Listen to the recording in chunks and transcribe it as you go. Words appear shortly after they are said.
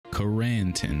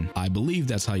Karantiin. I believe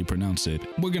that's how you pronounce it.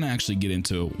 We're gonna actually get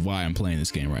into why I'm playing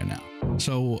this game right now.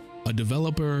 So a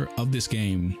developer of this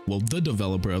game, well, the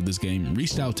developer of this game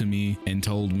reached out to me and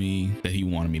told me that he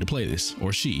wanted me to play this,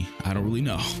 or she, I don't really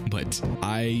know, but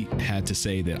I had to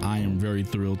say that I am very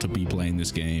thrilled to be playing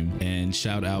this game, and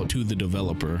shout out to the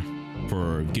developer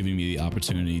for giving me the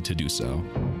opportunity to do so.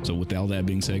 So with all that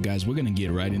being said, guys, we're gonna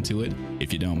get right into it.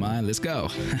 If you don't mind, let's go.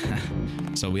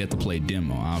 So we have to play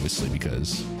demo, obviously,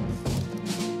 because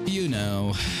you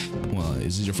know, well,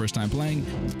 is this your first time playing?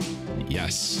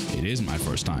 Yes, it is my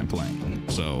first time playing.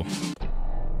 So,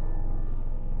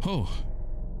 oh,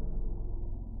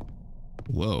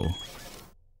 whoa,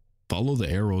 follow the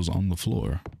arrows on the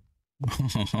floor.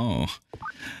 Oh,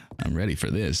 I'm ready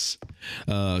for this.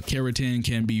 Karantiin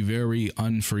can be very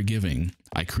unforgiving.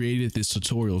 I created this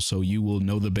tutorial so you will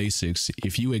know the basics.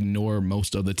 If you ignore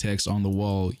most of the text on the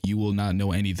wall, you will not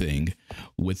know anything.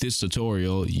 With this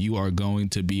tutorial, you are going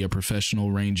to be a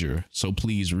professional ranger, so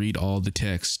please read all the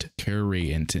text.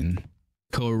 Karantiin.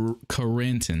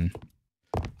 Karantiin.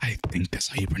 I think that's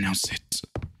how you pronounce it.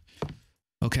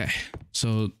 Okay,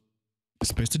 so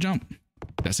space to jump.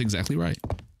 That's exactly right.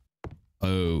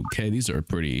 Okay, these are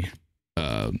pretty,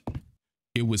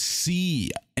 it was C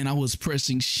and I was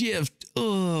pressing shift.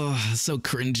 Oh, so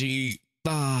cringy.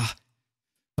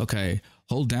 Okay,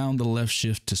 hold down the left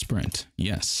shift to sprint.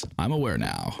 Yes, I'm aware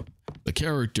now. The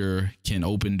character can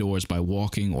open doors by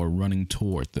walking or running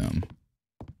toward them.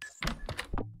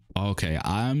 Okay,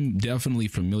 I'm definitely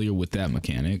familiar with that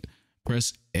mechanic.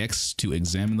 Press X to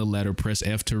examine the letter, press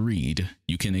F to read.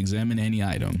 You can examine any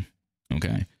item.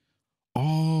 Okay.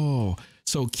 Oh,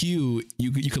 so Q,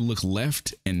 you can look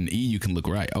left, and E, you can look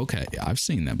right. Okay, I've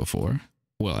seen that before.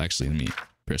 Well, actually, let me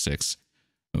press X.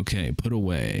 Okay, put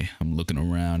away. I'm looking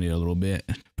around it a little bit.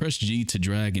 Press G to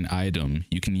drag an item.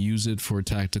 You can use it for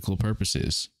tactical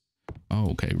purposes.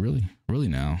 Oh, okay, really? Really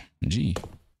now? G.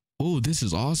 Oh, this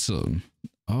is awesome.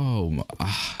 Oh,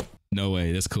 no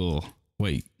way, that's cool.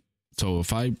 Wait, so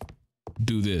if I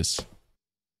do this,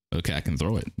 okay, I can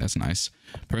throw it. That's nice.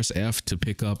 Press F to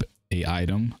pick up a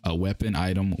item. A weapon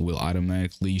item will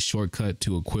automatically shortcut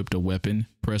to equip the weapon.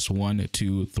 Press 1,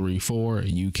 2, 3, 4.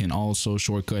 You can also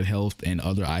shortcut health and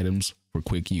other items for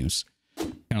quick use.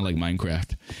 Kind of like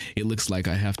Minecraft. It looks like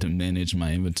I have to manage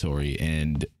my inventory,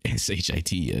 and it's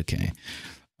HIT. Okay.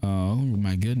 Oh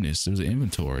my goodness, there's an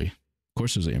inventory. Of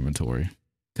course there's an inventory,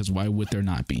 because why would there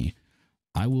not be?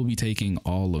 I will be taking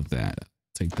all of that.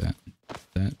 Take that,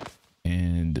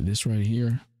 and this right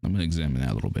here. I'm gonna examine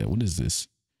that a little bit. What is this?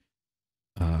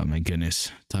 My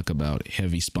goodness, talk about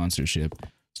heavy sponsorship.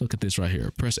 Let's look at this right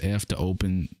here. Press F to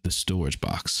open the storage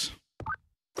box.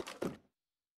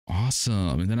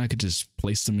 Awesome. And then I could just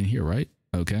place them in here, right?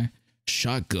 Okay.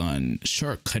 Shotgun,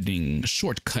 shortcutting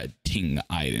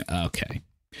item. Okay.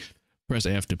 Press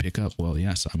F to pick up. Well,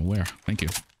 yes, I'm aware. Thank you.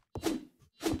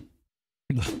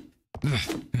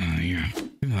 Yeah.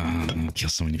 Kill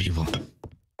so many people.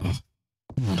 Oh.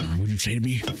 What did you say to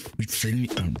me? What did you say to me?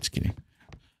 I'm just kidding.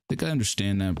 I think I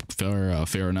understand that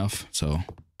fair enough. So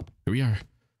here we are.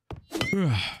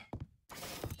 Yeah,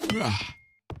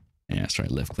 that's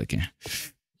right. Left clicking.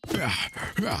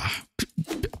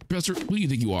 Professor, who do you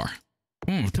think you are?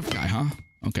 Tough guy, huh?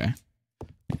 Okay.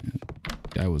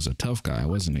 Guy was a tough guy,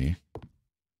 wasn't he?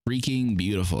 Freaking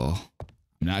beautiful.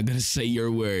 I'm not gonna say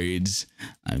your words.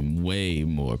 I'm way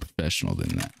more professional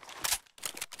than that.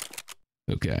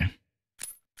 Okay.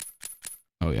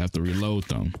 Oh, you have to reload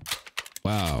them.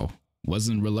 Wow,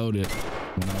 wasn't reloaded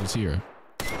when I was here.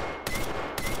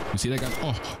 You see that guy?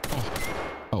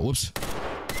 Oh, whoops.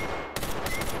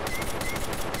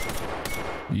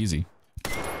 Easy.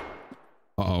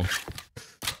 Uh-oh.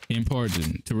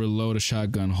 Important. To reload a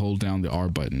shotgun, hold down the R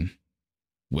button.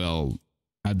 Well,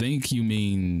 I think you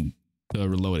mean to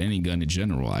reload any gun in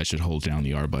general, I should hold down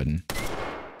the R button.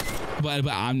 But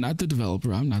I'm not the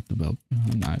developer. I'm not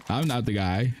the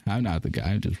guy.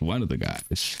 I'm just one of the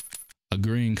guys. A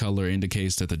green color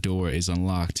indicates that the door is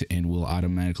unlocked and will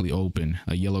automatically open.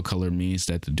 A yellow color means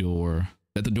that the door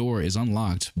is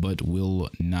unlocked but will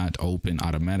not open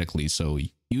automatically, so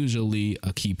usually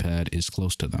a keypad is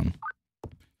close to them.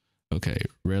 Okay,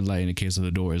 red light indicates that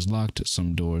the door is locked.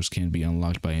 Some doors can be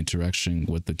unlocked by interaction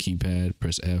with the keypad.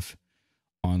 Press F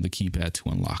on the keypad to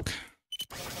unlock.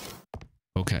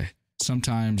 Okay.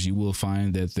 Sometimes you will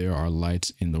find that there are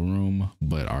lights in the room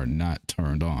but are not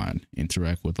turned on.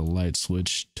 Interact with the light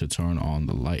switch to turn on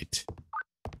the light.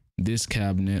 This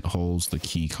cabinet holds the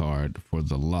key card for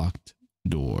the locked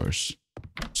doors.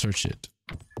 Search it.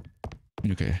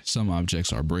 Okay, some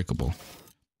objects are breakable.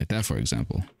 Like that, for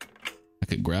example. I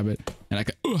could grab it and I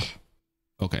could...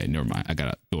 Okay, never mind. I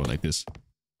gotta do it like this.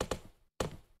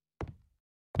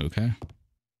 Okay.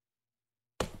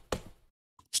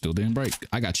 Still didn't break.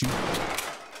 I got you.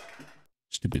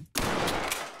 Stupid.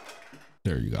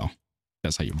 There you go.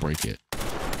 That's how you break it.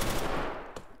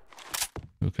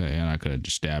 Okay, and I could have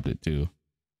just stabbed it too.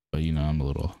 But you know, I'm a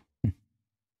little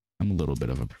bit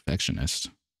of a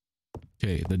perfectionist.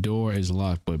 Okay, the door is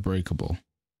locked but breakable.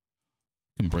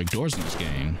 You can break doors in this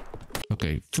game.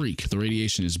 Okay, freak. The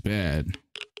radiation is bad.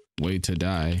 Way to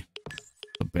die.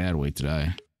 A bad way to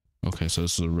die. Okay, so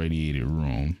this is a radiated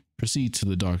room. Proceed to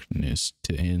the darkness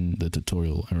to end the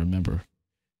tutorial. And remember,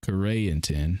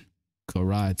 Karantiin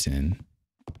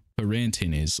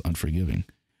is unforgiving.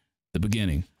 The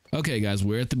beginning. Okay, guys,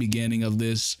 we're at the beginning of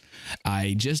this.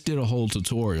 I just did a whole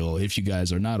tutorial, if you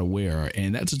guys are not aware,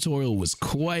 and that tutorial was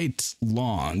quite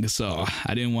long, so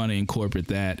I didn't want to incorporate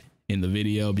that in the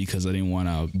video because I didn't want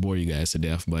to bore you guys to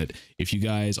death. But if you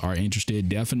guys are interested,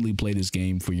 definitely play this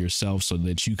game for yourself so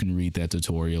that you can read that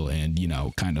tutorial and, you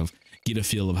know, kind of get a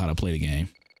feel of how to play the game.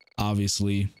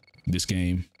 Obviously, this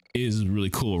game is really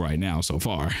cool right now so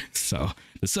far. So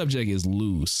the subject is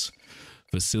loose.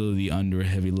 Facility under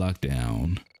heavy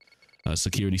lockdown.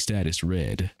 Security status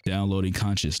red. Downloading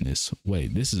consciousness.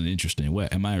 Wait, this is interesting.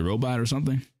 What, am I a robot or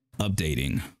something?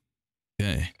 Updating.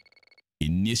 Okay.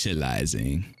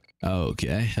 Initializing.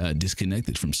 Okay.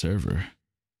 Disconnected from server.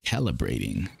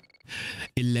 Calibrating.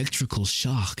 Electrical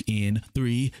shock in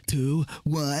 3, 2,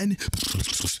 1.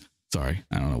 Sorry,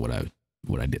 I don't know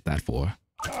what I did that for.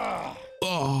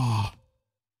 Oh.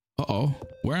 Uh-oh.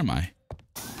 Where am I?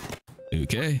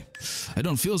 Okay. I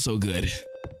don't feel so good.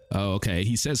 Oh, okay.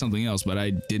 He said something else, but I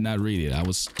did not read it. I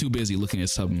was too busy looking at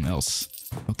something else.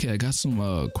 Okay, I got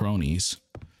some cronies.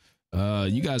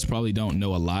 You guys probably don't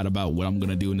know a lot about what I'm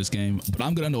gonna do in this game, but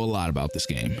I'm gonna know a lot about this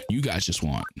game. You guys just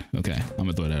want. Okay, I'm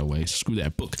gonna throw that away. Screw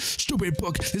that book. Stupid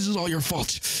book. This is all your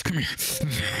fault. Come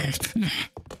here.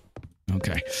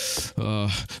 Okay.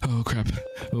 Oh crap.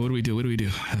 What do we do? What do we do?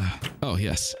 Oh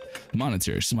yes.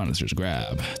 Monitors. Monitors.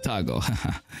 Grab. Toggle.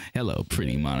 Hello,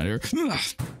 pretty monitor.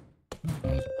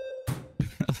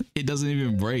 It doesn't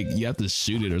even break. You have to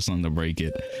shoot it or something to break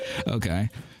it. Okay.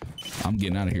 I'm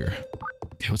getting out of here.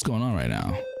 Okay, what's going on right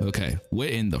now? Okay. What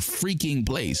in the freaking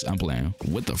place? I'm playing.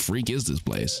 What the freak is this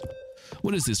place?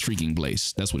 What is this freaking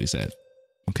place? That's what he said.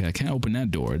 Okay, I can't open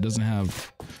that door. It doesn't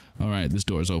have... All right, this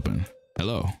door is open.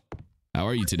 Hello. How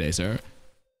are you today, sir?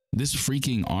 This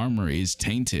freaking armor is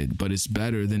tainted, but it's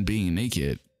better than being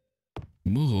naked.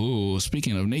 Ooh,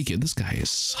 speaking of naked, this guy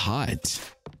is hot.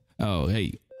 Oh,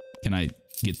 hey, can I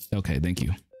get... Okay, thank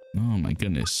you. Oh my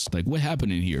goodness. Like, what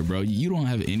happened in here, bro? You don't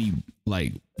have any,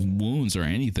 like, wounds or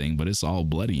anything, but it's all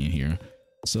bloody in here.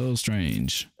 So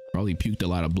strange. Probably puked a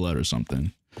lot of blood or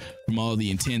something from all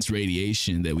the intense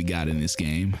radiation that we got in this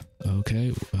game.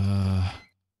 Okay,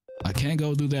 I can't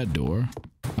go through that door.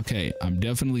 Okay, I'm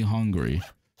definitely hungry.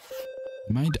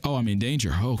 Oh, I'm in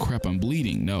danger. Oh crap, I'm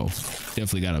bleeding. No,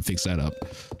 definitely gotta fix that up.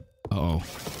 Uh-oh.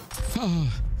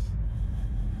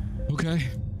 Okay,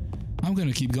 I'm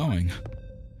gonna keep going.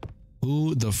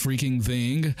 Who the freaking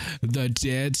thing? The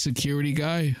dead security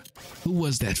guy? Who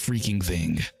was that freaking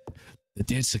thing? The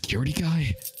dead security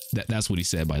guy? That's what he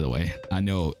said, by the way. I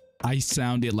know I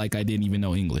sounded like I didn't even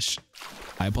know English.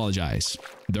 I apologize.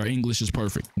 Their English is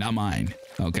perfect, not mine.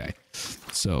 Okay,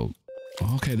 so,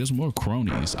 okay, there's more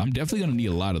cronies. I'm definitely gonna need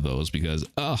a lot of those because,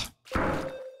 oh,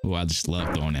 I just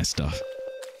love throwing that stuff.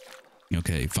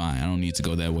 Okay, fine. I don't need to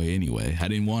go that way anyway. I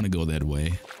didn't want to go that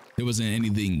way. There wasn't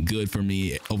anything good for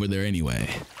me over there anyway.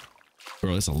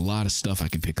 Bro, there's a lot of stuff I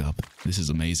can pick up. This is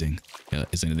amazing.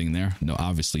 Is anything there? No,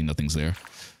 obviously nothing's there.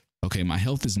 Okay, my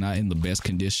health is not in the best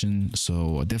condition,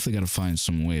 so I definitely got to find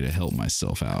some way to help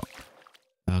myself out.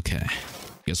 Okay.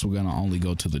 Guess we're gonna only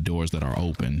go to the doors that are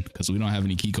open because we don't have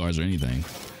any key cards or anything.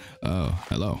 Oh,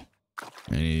 hello.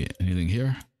 Anything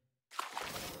here?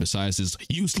 Besides this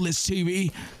useless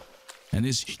TV and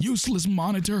this useless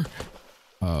monitor.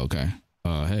 Oh, okay.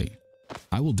 Hey,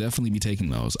 I will definitely be taking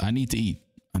those. I need to eat.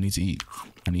 I need to eat.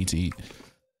 I need to eat.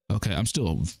 Okay, I'm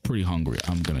still pretty hungry.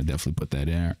 I'm gonna definitely put that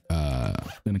in.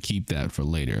 Gonna keep that for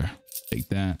later. Take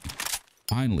that.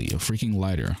 Finally, a freaking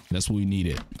lighter. That's what we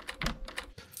needed.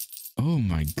 Oh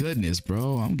my goodness,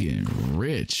 bro. I'm getting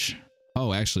rich.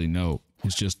 Oh, actually, no.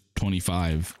 It's just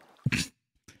 25.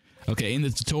 Okay, in the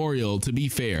tutorial, to be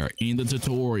fair, in the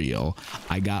tutorial,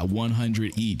 I got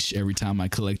 100 each every time I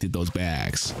collected those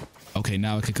bags. Okay,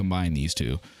 now I can combine these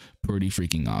two. Pretty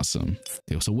freaking awesome.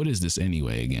 Okay, so what is this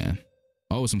anyway again?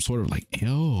 Oh, some sort of like,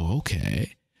 oh,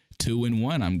 okay.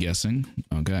 2-in-1, I'm guessing.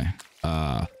 Okay.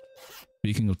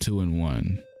 Speaking of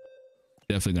 2-in-1,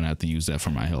 definitely gonna have to use that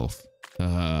for my health.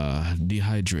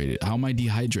 Dehydrated. How am I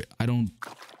dehydrated? I don't,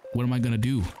 what am I gonna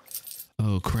do?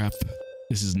 Oh crap.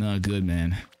 This is not good,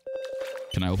 man.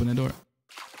 Can I open the door?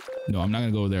 No, I'm not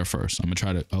gonna go there first. I'm gonna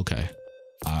try to, okay.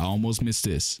 I almost missed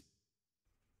this.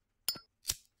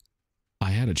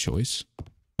 I had a choice.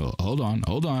 Oh, hold on.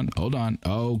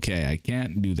 Okay, I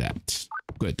can't do that.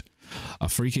 Good. A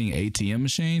freaking ATM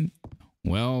machine?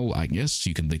 Well, I guess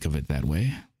you can think of it that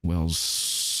way. Well,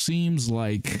 seems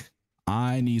like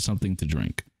I need something to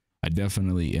drink. I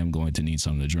definitely am going to need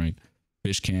something to drink.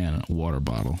 Fish can, water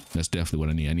bottle. That's definitely what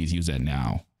I need. I need to use that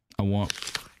now. I want...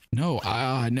 No,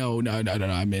 no.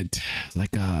 I meant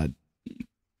like a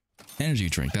energy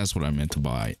drink. That's what I meant to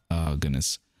buy. Oh,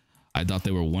 goodness. I thought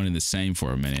they were one and the same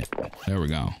for a minute. There we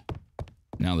go.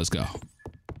 Now let's go.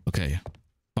 Okay.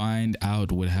 Find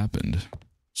out what happened.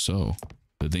 So,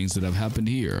 the things that have happened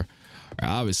here are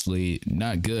obviously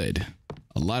not good.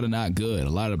 A lot of not good. A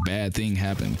lot of bad thing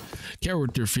happened.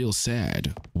 Character feels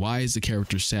sad. Why is the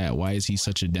character sad? Why is he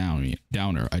such a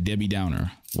downer? A Debbie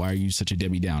Downer. Why are you such a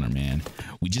Debbie Downer, man?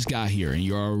 We just got here and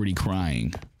you're already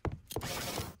crying.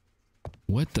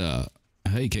 What the?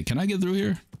 Hey, can I get through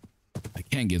here? I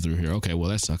can't get through here. Okay, well,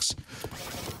 that sucks.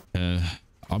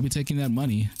 I'll be taking that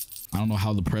money. I don't know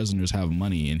how the prisoners have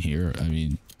money in here. I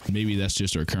mean, maybe that's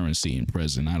just our currency in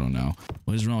prison. I don't know.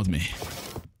 What is wrong with me?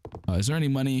 Is there any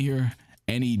money in here?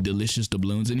 Any delicious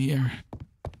doubloons in here?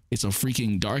 It's so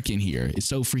freaking dark in here. It's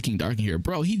so freaking dark in here.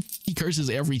 Bro, he curses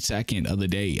every second of the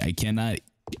day. I can't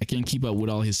keep up with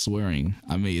all his swearing.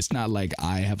 I mean, it's not like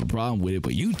I have a problem with it,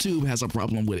 but YouTube has a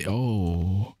problem with it.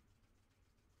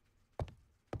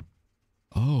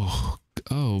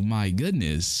 Oh my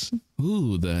goodness.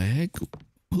 Who the heck?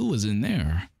 Who was in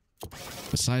there?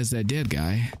 Besides that dead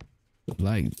guy.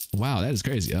 Like, wow, that is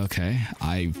crazy. Okay.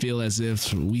 I feel as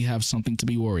if we have something to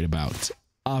be worried about.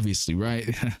 Obviously,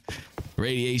 right?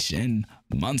 Radiation,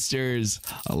 monsters,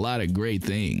 a lot of great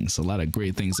things. A lot of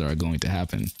great things that are going to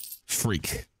happen.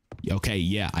 Freak. Okay,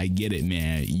 yeah, I get it,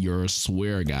 man. You're a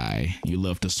swear guy. You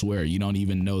love to swear. You don't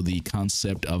even know the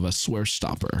concept of a swear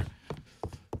stopper.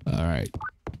 All right.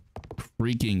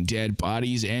 Freaking dead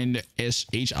bodies and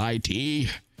SHIT.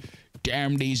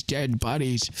 Damn these dead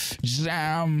bodies.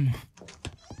 Zam.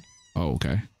 Oh,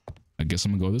 okay. I guess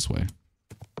I'm gonna go this way.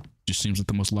 Just seems like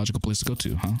the most logical place to go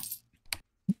to, huh?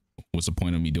 What's the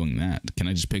point of me doing that? Can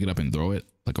I just pick it up and throw it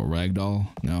like a rag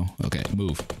doll? No? Okay,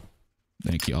 move.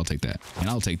 Thank you. I'll take that. And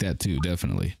I'll take that too,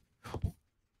 definitely.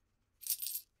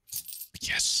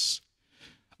 Yes.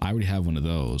 I already have one of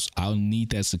those. I'll need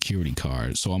that security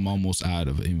card, so I'm almost out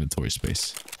of inventory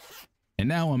space. And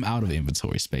now I'm out of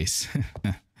inventory space.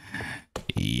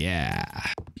 Yeah.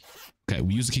 Okay,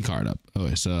 we use the key card up. Oh,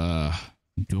 it's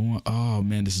going. Oh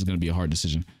man, this is gonna be a hard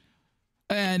decision.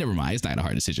 Never mind. It's not a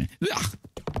hard decision.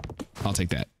 I'll take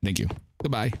that. Thank you.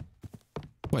 Goodbye.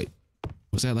 Wait,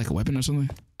 was that like a weapon or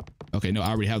something? Okay, no, I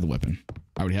already have the weapon.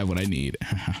 I already have what I need.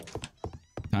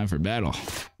 Time for battle.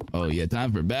 Oh yeah,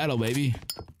 time for battle, baby.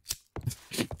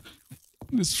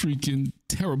 This freaking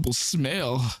terrible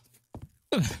smell.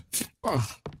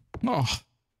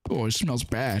 Oh, it smells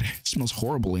bad. It smells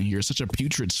horrible in here. Such a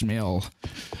putrid smell.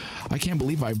 I can't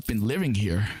believe I've been living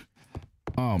here.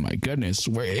 Oh my goodness.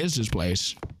 Where is this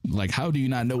place? Like, how do you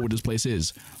not know where this place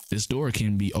is? This door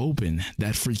can be open.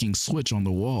 That freaking switch on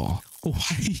the wall.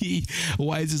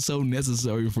 Why is it so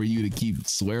necessary for you to keep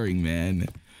swearing, man?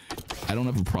 I don't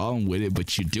have a problem with it,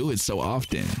 but you do it so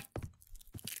often.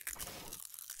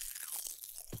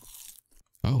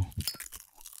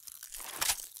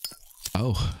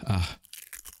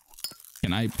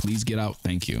 Can I please get out?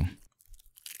 Thank you.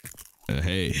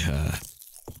 Hey,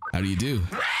 how do you do?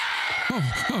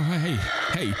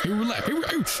 Hey, relax.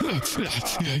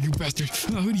 You bastard.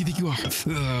 Who do you think you are?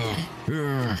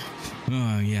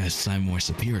 Oh, yes, I'm more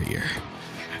superior.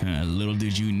 Little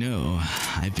did you know,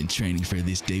 I've been training for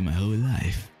this day my whole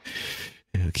life.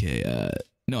 Okay,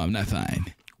 no, I'm not fine.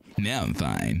 Now I'm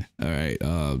fine. All right,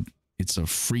 it's a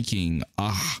freaking,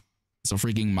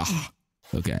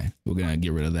 Okay, we're gonna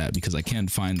get rid of that because I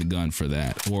can't find the gun for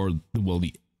that. Or, well,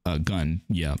 the gun.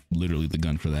 Yeah, literally the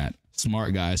gun for that.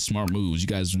 Smart guys, smart moves. You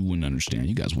guys wouldn't understand.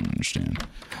 You guys wouldn't understand.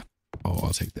 Oh,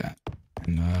 I'll take that.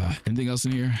 And, anything else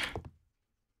in here?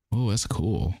 Oh, that's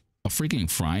cool. A freaking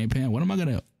frying pan? What am I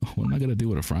gonna do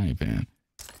with a frying pan?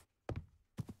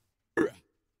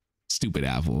 Stupid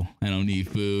apple. I don't need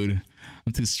food.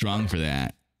 I'm too strong for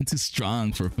that. I'm too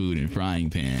strong for food and frying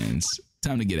pans.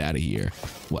 Time to get out of here.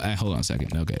 Well, hold on a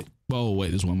second. Okay. Oh, wait,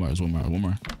 there's one more.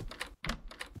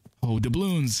 Oh,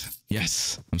 doubloons.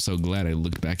 Yes. I'm so glad I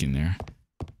looked back in there.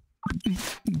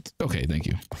 Okay, thank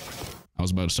you. I was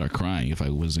about to start crying if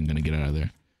I wasn't going to get out of there.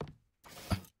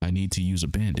 I need to use a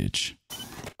bandage.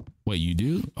 Wait, you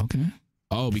do? Okay.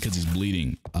 Oh, because he's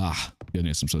bleeding. Ah,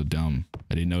 goodness, I'm so dumb.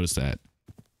 I didn't notice that.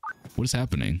 What is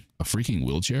happening? A freaking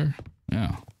wheelchair?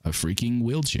 Yeah, a freaking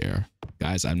wheelchair.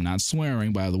 Guys, I'm not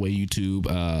swearing, by the way, YouTube.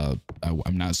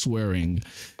 I'm not swearing.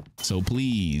 So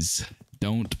please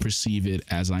don't perceive it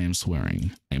as I am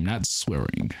swearing. I am not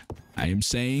swearing. I am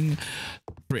saying,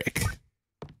 frick.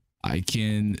 I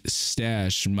can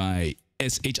stash my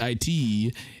SHIT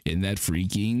in that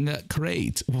freaking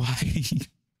crate. Why?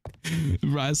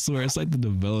 I swear, it's like the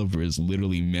developer is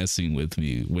literally messing with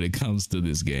me when it comes to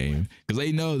this game. Because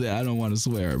they know that I don't want to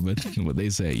swear, but what they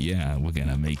say, yeah, we're going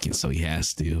to make it so he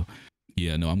has to.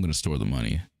 Yeah, no, I'm going to store the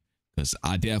money. Because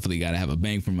I definitely got to have a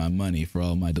bang for my money for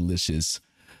all my delicious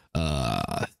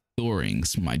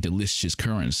storings, my delicious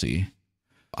currency.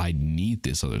 I need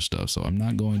this other stuff, so I'm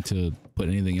not going to put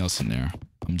anything else in there.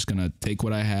 I'm just going to take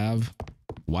what I have.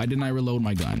 Why didn't I reload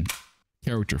my gun?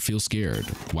 Character, feel scared.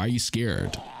 Why are you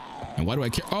scared? And why do I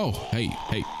care? Oh, hey,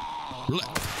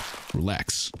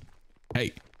 relax.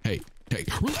 Hey,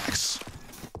 relax.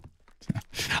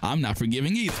 I'm not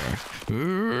forgiving either.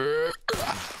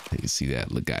 You see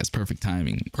that? Look, guys, perfect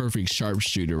timing. Perfect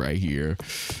sharpshooter right here.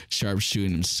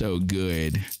 Sharpshooting him so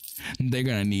good. They're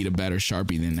going to need a better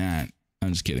Sharpie than that.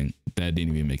 I'm just kidding. That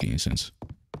didn't even make any sense.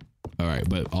 All right,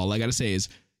 but all I got to say is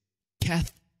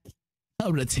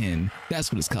Karantiin.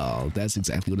 That's what it's called. That's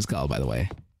exactly what it's called, by the way.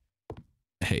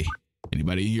 Hey,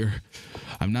 anybody here?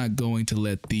 I'm not going to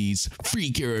let these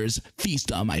freakers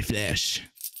feast on my flesh.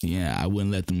 Yeah, I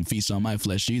wouldn't let them feast on my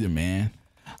flesh either, man.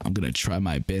 I'm gonna try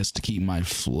my best to keep my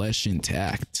flesh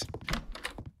intact.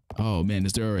 Oh man,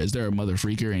 is there a mother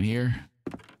freaker in here?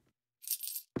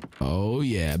 Oh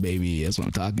yeah, baby, that's what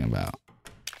I'm talking about.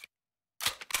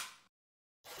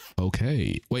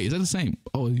 Okay, wait, is that the same?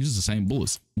 Oh, it uses the same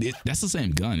bullets. That's the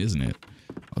same gun, isn't it?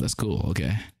 Oh, that's cool.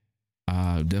 Okay,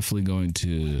 I'm definitely going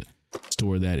to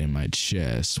store that in my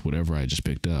chest. Whatever I just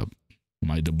picked up.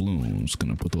 My doubloons,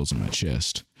 gonna put those in my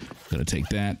chest. Gotta take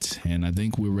that, and I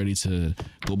think we're ready to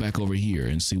go back over here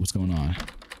and see what's going on.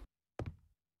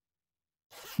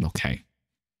 Okay.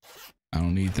 I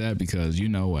don't need that because you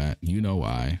know what? You know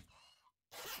why.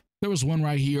 There was one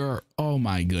right here. Oh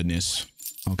my goodness.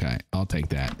 Okay, I'll take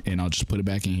that, and I'll just put it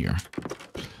back in here.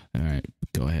 All right,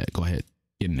 go ahead.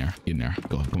 Get in there.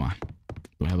 Go, come on.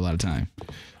 Don't have a lot of time.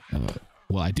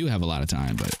 Well, I do have a lot of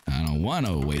time, but I don't want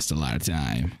to waste a lot of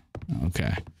time.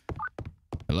 Okay.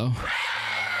 Hello?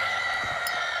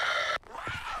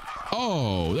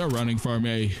 Oh, they're running for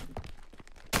me.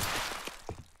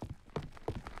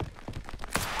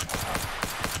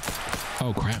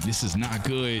 Oh crap, this is not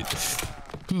good.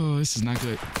 Oh, this is not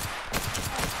good.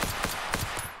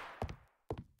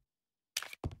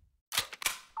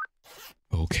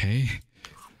 Okay.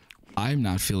 I'm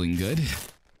not feeling good.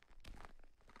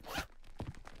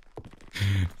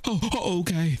 Oh,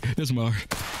 okay. There's more.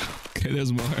 Okay,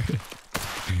 there's more.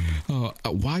 Oh,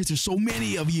 why is there so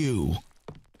many of you?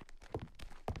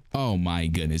 Oh my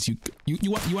goodness. You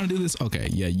want to do this? Okay,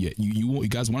 yeah. You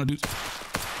guys want to do?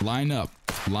 Line up.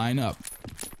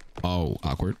 Oh,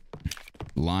 awkward.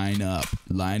 Line up,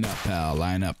 pal.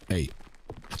 Line up. Hey,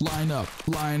 line up.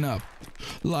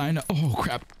 Oh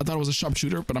crap! I thought it was a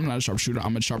sharpshooter, but I'm not a sharpshooter.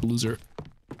 I'm a sharp loser.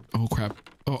 Oh crap.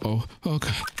 Oh.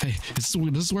 Okay. Hey, does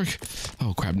this work?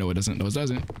 Oh crap! No, it doesn't. No, it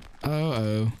doesn't.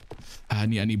 Oh. I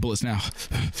need bullets now.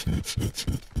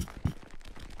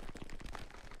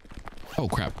 Oh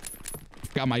crap!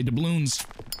 Got my doubloons.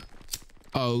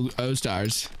 Oh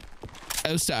stars.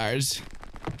 Oh stars.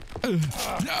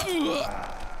 No.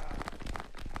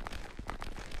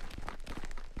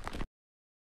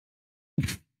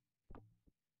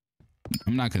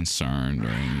 I'm not concerned or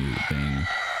anything.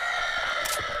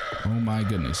 Oh my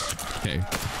goodness. Okay.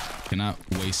 Cannot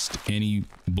waste any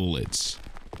bullets.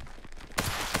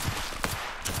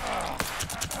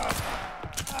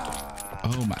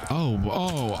 Oh my. Oh.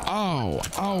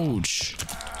 Ouch.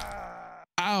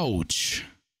 Ouch.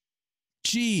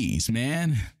 Jeez,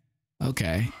 man.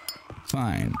 Okay.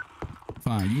 Fine.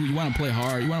 You want to play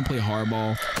hard? You want to play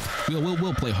hardball?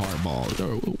 We'll play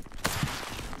hardball.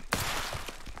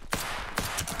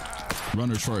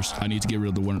 Runners first. I need to get rid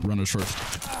of the runners first.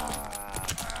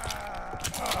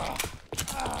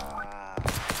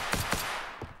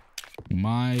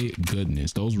 My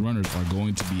goodness, those runners are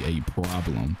going to be a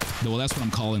problem. Well, that's what I'm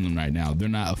calling them right now. They're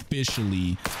not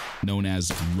officially known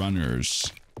as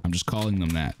runners. I'm just calling them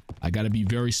that. I got to be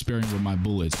very sparing with my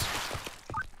bullets.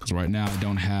 Because right now I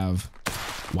don't have...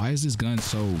 Why is this gun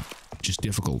so just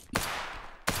difficult?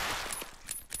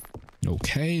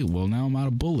 Okay, well now I'm out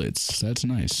of bullets. That's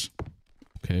nice.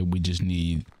 Okay, we just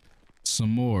need Some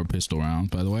more pistol rounds,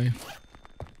 by the way.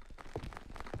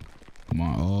 Come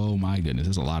on. Oh my goodness,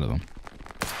 there's a lot of them.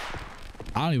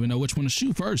 I don't even know which one to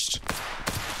shoot first.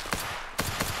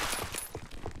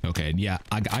 Okay, yeah,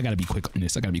 I gotta be quick on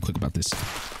this. I gotta be quick about this.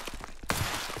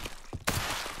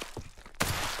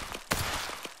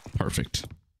 Perfect.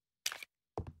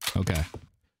 Okay.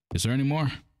 Is there any more?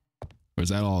 Or is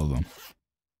that all of them?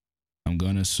 I'm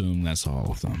gonna assume that's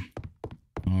all of them.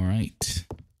 All right.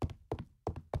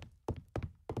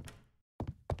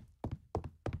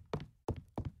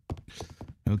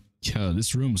 Okay,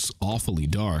 this room's awfully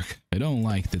dark. I don't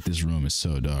like that this room is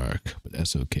so dark, but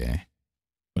that's okay.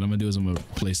 What I'm gonna do is I'm gonna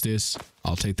place this.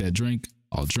 I'll take that drink.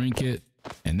 I'll drink it.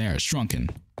 And there, it's shrunken.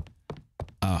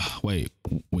 Wait,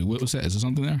 what was that? Is there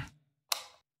something there?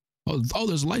 Oh,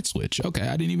 there's a light switch. Okay,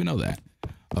 I didn't even know that.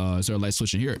 Is there a light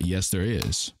switch in here? Yes, there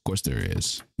is. Of course there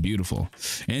is. Beautiful.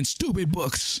 And stupid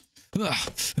books.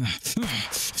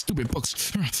 Stupid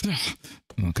books.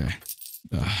 Okay.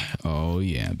 Oh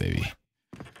yeah, baby.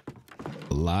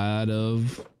 A lot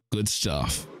of good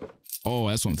stuff. Oh,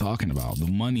 that's what I'm talking about. The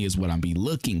money is what I be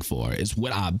looking for. It's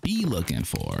what I be looking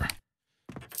for.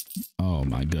 Oh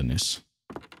my goodness.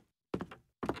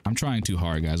 I'm trying too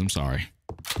hard, guys. I'm sorry.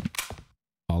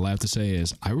 All I have to say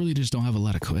is I really just don't have a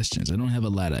lot of questions. I don't have a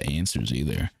lot of answers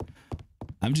either.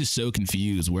 I'm just so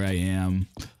confused where I am,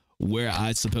 where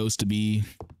I'm supposed to be.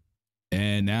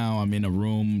 And now I'm in a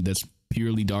room that's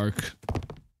purely dark.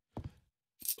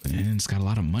 And it's got a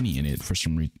lot of money in it for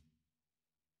some reason.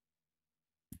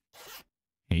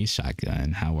 Hey,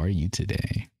 shotgun, how are you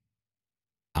today?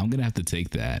 I'm going to have to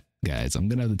take that, guys. I'm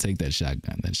going to have to take that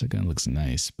shotgun. That shotgun looks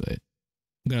nice, but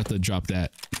I'm going to have to drop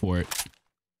that for it.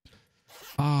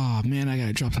 Oh, man, I got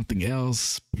to drop something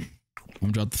else. I'm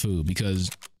going to drop the food because,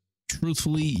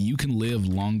 truthfully, you can live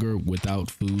longer without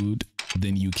food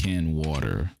than you can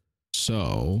water.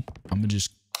 So, I'm going to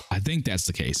just... I think that's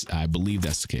the case. I believe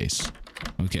that's the case.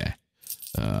 Okay.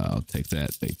 I'll take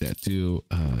that too.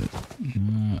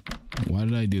 Why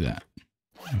did I do that?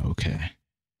 Okay.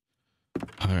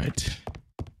 All right.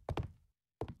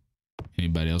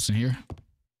 Anybody else in here?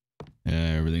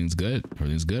 Everything's good.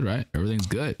 Everything's good, right? Everything's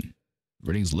good.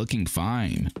 Everything's looking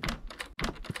fine.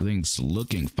 Everything's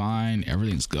looking fine.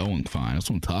 Everything's going fine. That's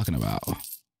what I'm talking about.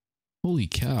 Holy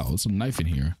cow. There's a knife in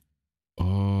here.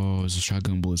 Oh, there's a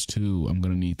shotgun bullets too. I'm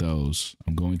going to need those.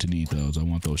 I'm going to need those. I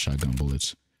want those shotgun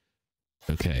bullets.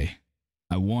 Okay.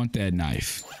 I want that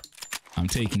knife. I'm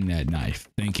taking that knife.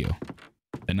 Thank you.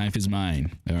 That knife is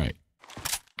mine. All right.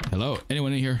 Hello?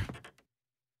 Anyone in here?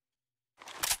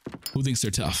 Who thinks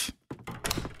they're tough?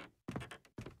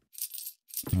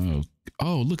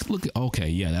 Oh, look. Okay,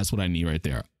 yeah, that's what I need right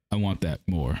there. I want that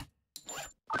more.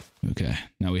 Okay.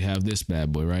 Now we have this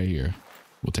bad boy right here.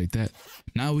 We'll take that.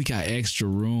 Now we got extra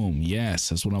room. Yes,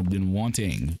 that's what I've been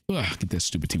wanting. Ugh, get that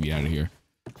stupid TV out of here.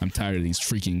 I'm tired of these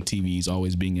freaking TVs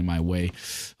always being in my way.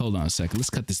 Hold on a second.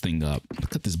 Let's cut this thing up. Let's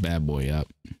cut this bad boy up.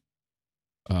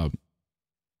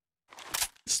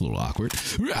 It's a little awkward.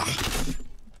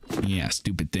 Yeah,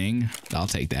 stupid thing. I'll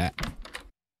take that.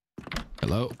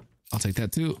 Hello? I'll take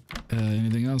that too.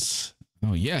 Anything else?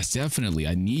 Oh, yes, definitely.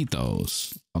 I need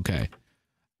those. Okay.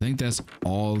 I think that's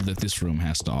all that this room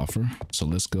has to offer. So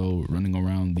let's go running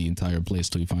around the entire place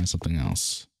till we find something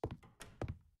else.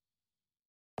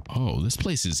 Oh, this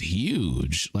place is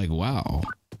huge. Like, wow.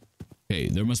 Okay,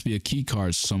 there must be a key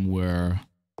card somewhere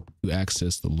to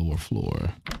access the lower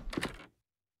floor.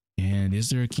 And is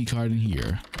there a key card in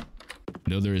here?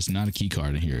 No, there is not a key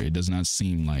card in here. It does not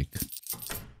seem like...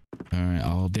 All right,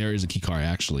 oh, there is a key card,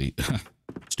 actually.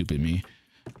 Stupid me.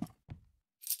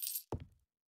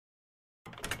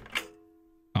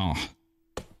 Oh.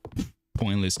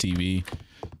 Pointless TV.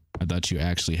 I thought you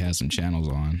actually had some channels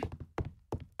on.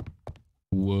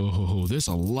 Whoa, there's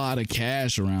a lot of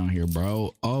cash around here,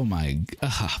 bro. Oh my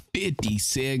god,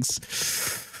 56.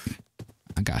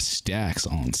 I got stacks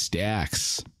on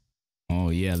stacks. Oh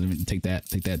yeah, let me take that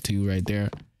too right there.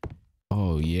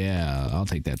 Oh yeah, I'll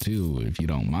take that too if you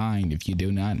don't mind. If you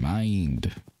do not mind.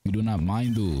 You do not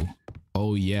mind, do.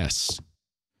 Oh yes.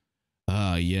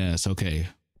 Yes, okay.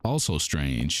 Also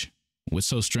strange. What's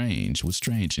so strange? What's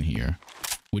strange in here?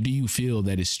 What do you feel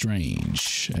that is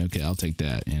strange? Okay, I'll take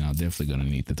that, and I'm definitely gonna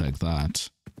need to take that.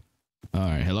 All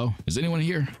right, hello? Is anyone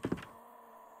here?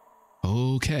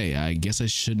 Okay, I guess I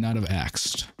should not have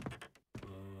asked.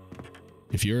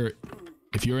 If you're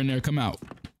in there, come out.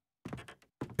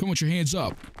 Come with your hands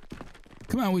up.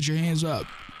 Come out with your hands up.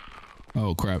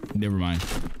 Oh crap, never mind.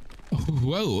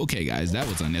 Whoa, okay guys, that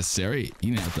was unnecessary.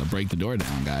 You didn't have to break the door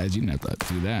down, guys. You didn't have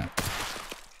to do that.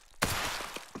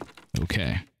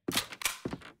 Okay.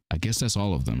 I guess that's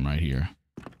all of them right here.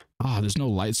 Ah, there's no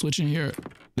light switch in here.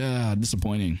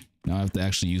 Disappointing. Now I have to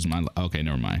actually use my... Okay,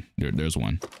 never mind. There's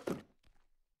one.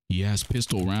 Yes,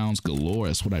 pistol rounds galore.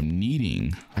 That's what I'm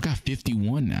needing. I got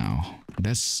 51 now.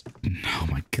 That's... Oh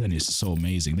my goodness, it's so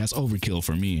amazing. That's overkill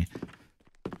for me.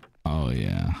 Oh,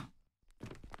 yeah.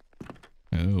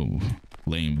 Oh,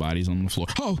 laying bodies on the floor.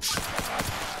 Oh!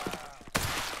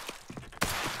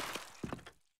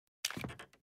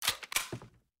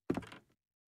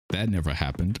 That never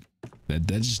happened. That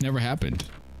just never happened.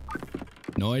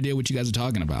 No idea what you guys are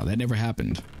talking about. That never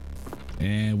happened.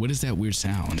 And what is that weird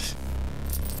sound?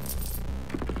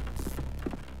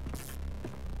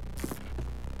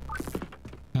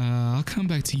 I'll come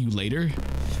back to you later.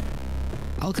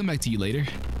 I'll come back to you later.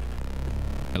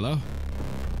 Hello?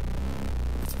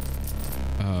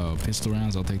 Oh, pistol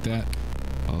rounds. I'll take that.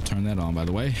 I'll turn that on, by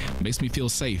the way. Makes me feel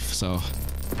safe, so...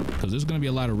 Because there's going to be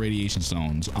a lot of radiation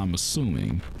zones, I'm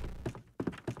assuming.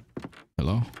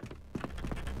 Hello?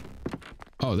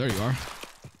 Oh, there you are.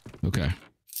 Okay.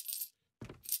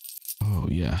 Oh,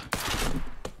 yeah.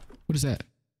 What is that?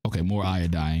 Okay, more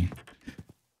iodine.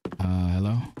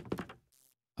 Hello?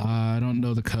 I don't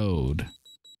know the code.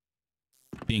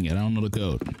 Dang it, I don't know the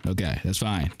code. Okay, that's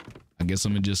fine. I guess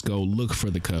I'm gonna just go look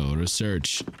for the code or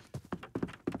search.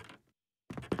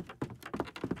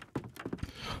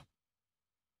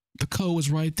 The code was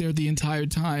right there the entire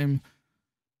time.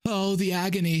 Oh, the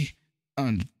agony.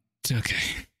 Okay.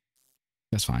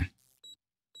 That's fine.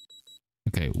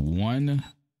 Okay,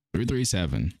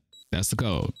 1337. That's the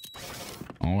code.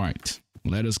 All right,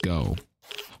 let us go.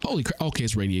 Holy crap. Okay,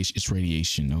 it's radiation. It's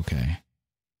radiation. Okay.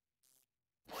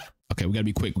 Okay, we gotta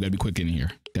be quick. We gotta be quick in here.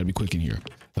 Gotta be quick in here.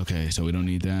 Okay, so we don't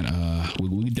need that.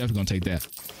 We definitely gonna take that.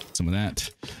 Some of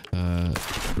that.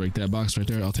 Break that box right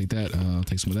there. I'll take that. I'll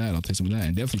take some of that. I'll take some of that.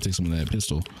 And definitely take some of that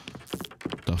pistol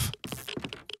stuff.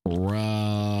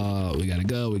 Bro, we gotta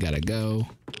go. We gotta go.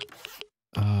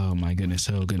 Oh my goodness.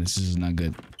 Oh goodness. This is not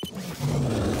good.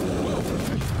 Whoa.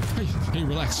 Hey,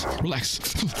 relax. Relax.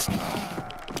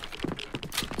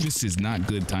 This is not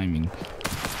good timing.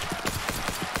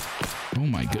 Oh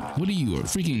my god. What are you, a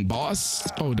freaking boss?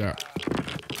 Oh, there.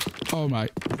 Oh my.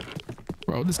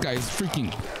 Bro, this guy is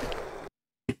freaking.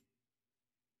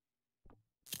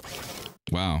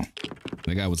 Wow.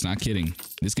 That guy was not kidding.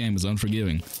 This game is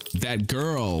unforgiving. That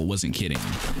girl wasn't kidding.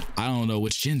 I don't know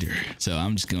which gender. So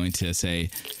I'm just going to say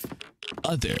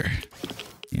other.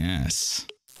 Yes.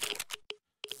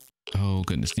 Oh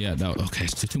goodness. Yeah, no. Okay.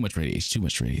 It's too much radiation. Too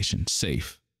much radiation.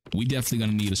 Safe. We definitely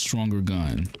gonna need a stronger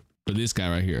gun for this guy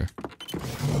right here.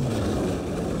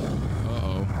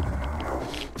 Uh-oh.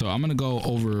 So I'm gonna go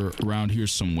over around here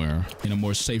somewhere in a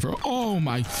more safer. Oh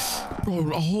my, bro,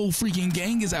 a whole freaking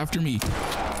gang is after me.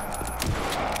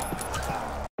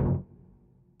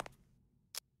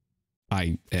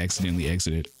 I accidentally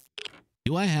exited.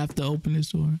 Do I have to open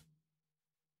this door?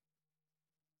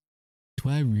 Do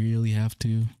I really have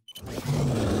to?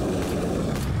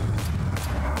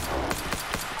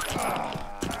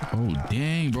 Oh,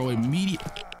 dang, bro. Immediate.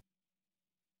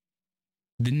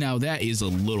 Now that is a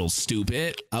little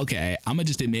stupid. Okay, I'm gonna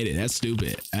just admit it. That's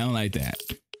stupid. I don't like that.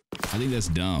 I think that's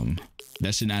dumb.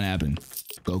 That should not happen.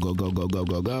 Go, go, go, go, go,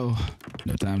 go, go.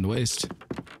 No time to waste.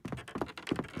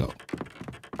 Go.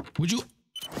 Would you?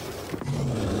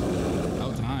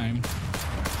 No time.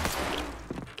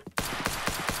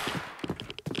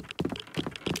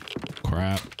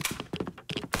 Crap.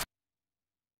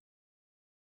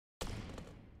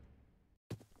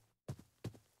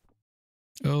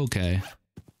 Okay.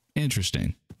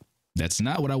 Interesting. That's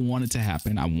not what I wanted to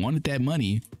happen. I wanted that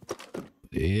money.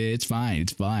 It's fine.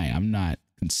 It's fine. I'm not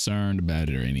concerned about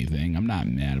it or anything. I'm not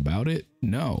mad about it.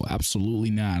 No,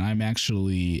 absolutely not. I'm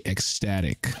actually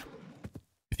ecstatic.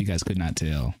 If you guys could not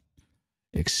tell.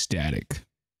 Ecstatic.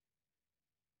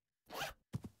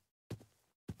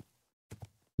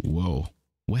 Whoa.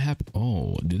 What happened?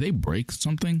 Oh, did they break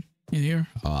something in here?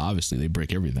 Obviously they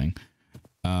break everything.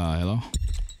 Hello?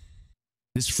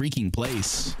 This freaking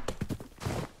place.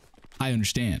 I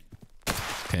understand.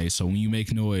 Okay, so when you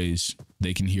make noise,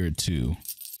 they can hear it too.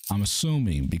 I'm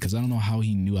assuming, because I don't know how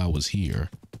he knew I was here.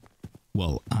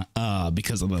 Well,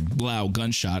 because of a loud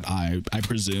gunshot, I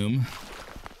presume.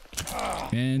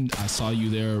 And I saw you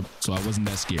there, so I wasn't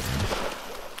that scared.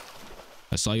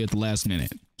 I saw you at the last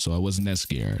minute, so I wasn't that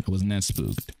scared. I wasn't that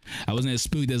spooked. I wasn't as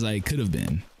spooked as I could have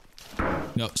been.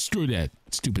 No, screw that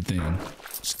stupid thing.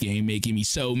 This game making me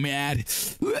so mad.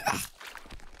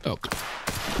 Oh,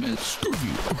 man, screw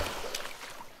you.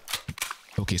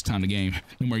 Okay, it's time to game.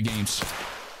 No more games.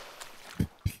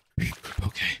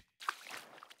 Okay.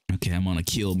 Okay, I'm on a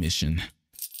kill mission.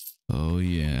 Oh,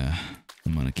 yeah.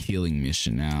 I'm on a killing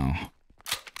mission now.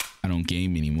 I don't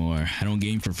game anymore. I don't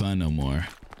game for fun no more.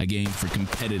 I game for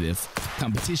competitive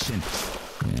competition.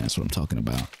 Yeah, that's what I'm talking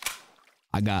about.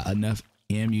 I got enough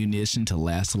ammunition to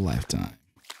last a lifetime.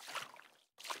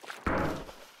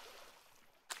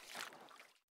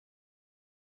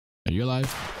 Are you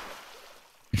alive?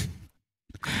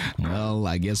 Well,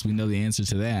 I guess we know the answer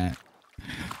to that.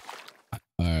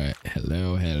 All right.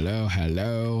 Hello, hello,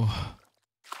 hello.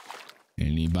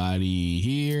 Anybody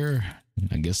here?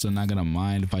 I guess they're not gonna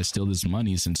mind if I steal this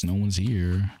money since no one's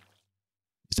here.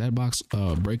 Is that box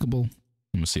breakable?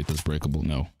 Let me see if that's breakable.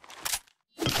 No.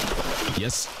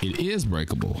 Yes, it is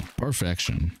breakable.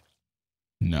 Perfection.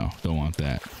 No, don't want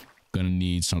that. Gonna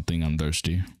need something. I'm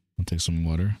thirsty. I'll take some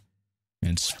water.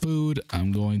 And food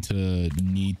I'm going to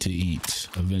need to eat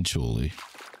eventually.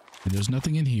 And there's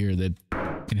nothing in here that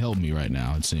can help me right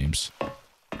now, it seems.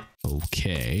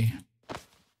 Okay.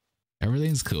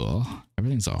 Everything's cool.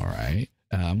 Everything's all right.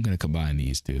 I'm going to combine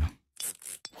these two.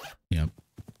 Yep.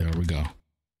 There we go.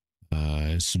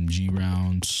 SMG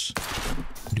rounds.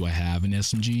 Do I have an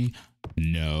SMG?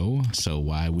 No. So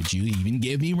why would you even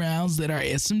give me rounds that are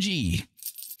SMG?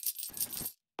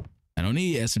 I don't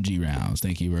need SMG rounds.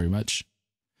 Thank you very much.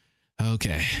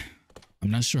 Okay. I'm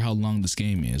not sure how long this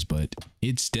game is, but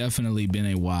it's definitely been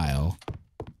a while.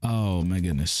 Oh my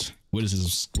goodness. What is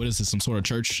this? What is this? Some sort of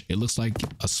church? It looks like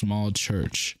a small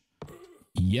church.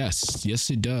 Yes.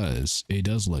 Yes, it does. It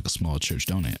does look like a small church,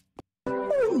 don't it?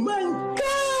 Oh my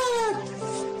God!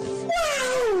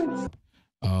 Wow!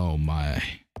 Oh my.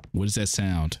 What is that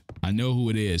sound? I know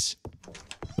who it is,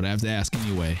 but I have to ask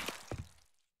anyway.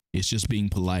 It's just being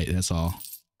polite, that's all.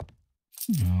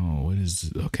 Oh, what is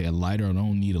this? Okay, a lighter. I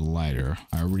don't need a lighter.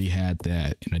 I already had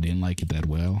that and I didn't like it that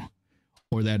well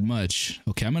or that much.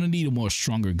 Okay, I'm gonna need a more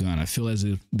stronger gun. I feel as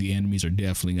if the enemies are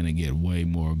definitely gonna get way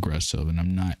more aggressive and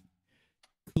I'm not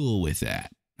cool with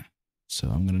that. So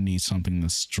I'm gonna need something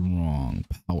that's strong,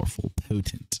 powerful,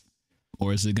 potent.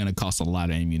 Or is it gonna cost a lot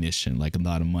of ammunition, like a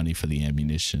lot of money for the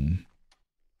ammunition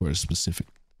for a specific?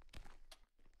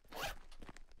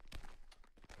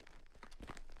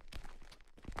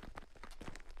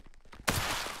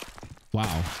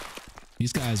 Wow,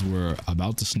 these guys were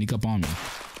about to sneak up on me.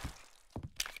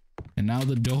 And now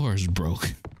the door is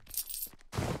broke.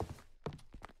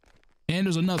 And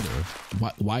there's another.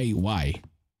 Why?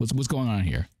 What's going on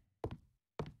here?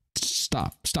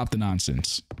 Stop the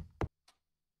nonsense.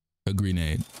 A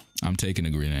grenade. I'm taking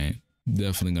a grenade.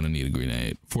 Definitely gonna need a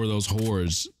grenade. For those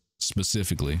whores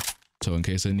specifically. So in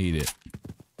case I need it,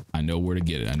 I know where to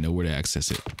get it. I know where to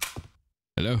access it.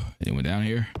 Hello? Anyone down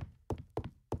here?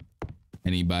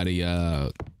 Anybody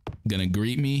gonna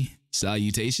greet me?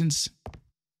 Salutations?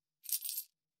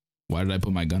 Why did I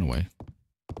put my gun away?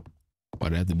 Why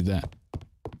did I have to do that?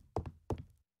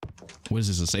 What is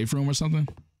this, a safe room or something?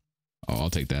 Oh,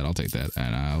 I'll take that. I'll take that.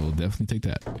 And I will definitely take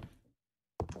that.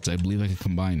 Because I believe I can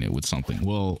combine it with something.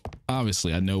 Well,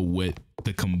 obviously I know what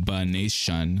the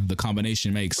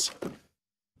combination makes.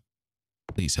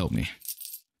 Please help me.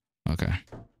 Okay.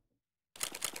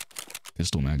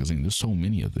 Pistol magazine. There's so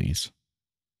many of these.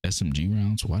 SMG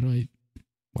rounds. Why is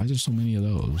there so many of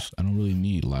those? I don't really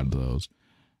need a lot of those.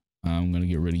 I'm gonna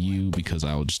get rid of you because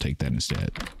I will just take that instead.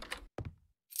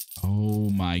 Oh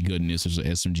my goodness, there's an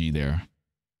SMG there.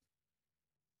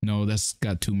 No, that's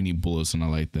got too many bullets and I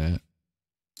like that.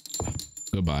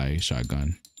 Goodbye,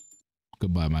 shotgun.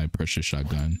 Goodbye, my precious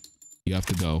shotgun. You have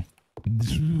to go.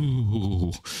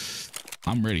 Ooh.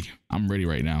 I'm ready. I'm ready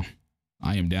right now.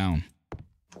 I am down.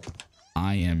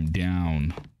 I am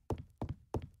down.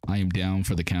 I am down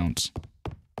for the counts.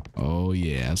 Oh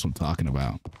yeah, that's what I'm talking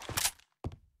about.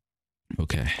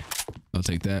 Okay, I'll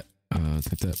take that.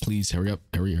 Take that, please. Hurry up.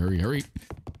 Hurry.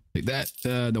 Take that.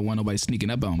 Don't want nobody sneaking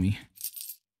up on me.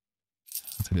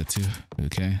 I'll take that too.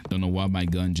 Okay. Don't know why my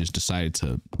gun just decided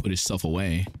to put itself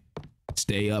away.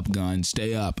 Stay up, gun.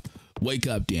 Stay up. Wake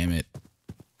up, damn it.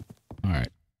 All right.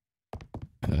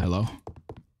 Hello?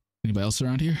 Anybody else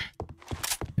around here?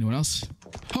 Anyone else?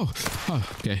 Oh,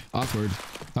 okay. Awkward.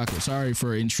 Sorry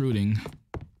for intruding.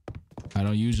 I'm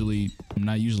not usually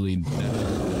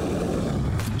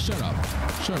Shut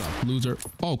up, loser.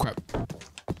 Oh crap.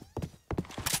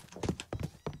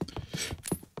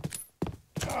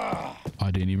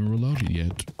 I didn't even reload it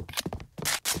yet.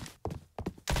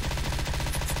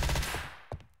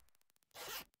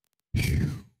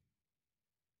 Phew.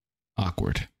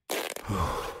 Awkward.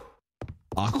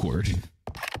 Awkward.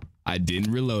 I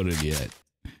didn't reload it yet.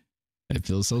 I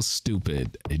feel so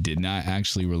stupid. I did not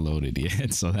actually reload it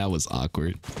yet, so that was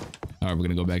awkward. All right, we're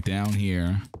gonna go back down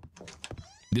here.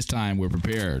 This time we're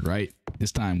prepared, right?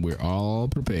 This time we're all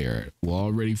prepared. We're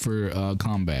all ready for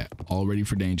combat. All ready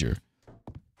for danger.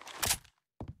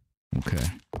 Okay.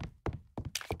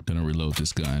 Gonna reload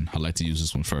this gun. I like to use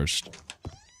this one first.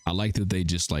 I like that they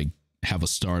just like have a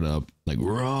startup, like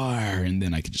roar, and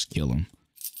then I can just kill them.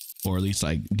 Or at least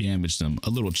like damage them. A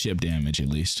little chip damage at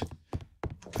least.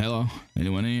 Hello?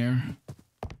 Anyone in here?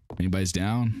 Anybody's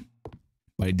down?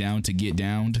 Anybody down to get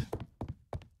downed?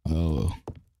 Oh.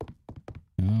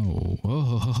 Oh.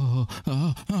 Oh.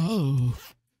 Oh. Oh.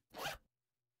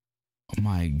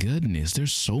 My goodness,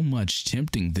 there's so much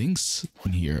tempting things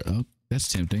in here. Oh, that's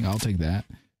tempting. I'll take that.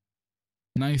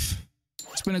 Knife.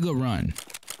 It's been a good run,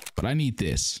 but I need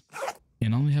this.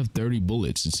 And I only have 30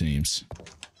 bullets, it seems.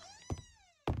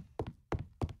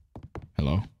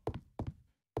 Hello?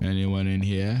 Anyone in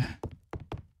here?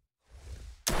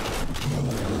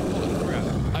 Holy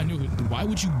crap. I knew it.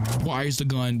 Why is the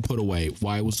gun put away?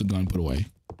 Why was the gun put away?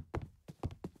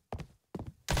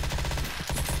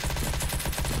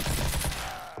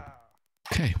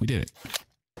 Okay, we did it.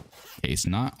 Okay, it's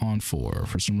not on 4.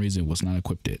 For some reason, it was not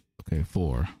equipped it. Okay,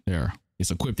 4. There.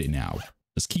 It's equipped it now.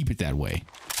 Let's keep it that way.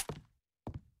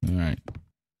 All right.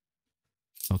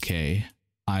 Okay.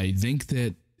 I think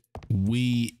that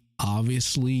we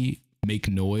obviously make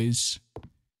noise.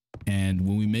 And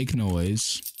when we make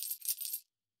noise,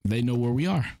 they know where we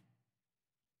are.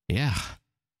 Yeah.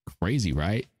 Crazy,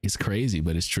 right? It's crazy,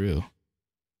 but it's true.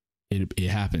 It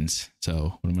happens.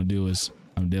 So what I'm going to do is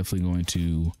I'm definitely going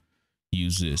to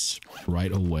use this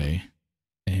right away.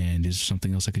 And is there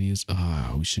something else I could use?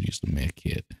 Ah, we should use the med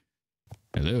kit.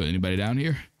 Hello, anybody down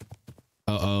here?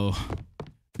 Uh-oh.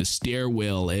 The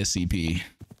stairwell SCP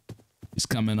is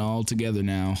coming all together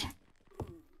now.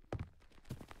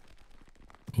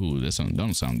 Ooh, this one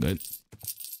don't sound good.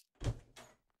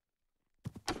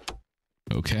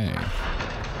 Okay.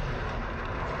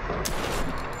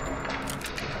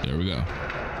 There we go.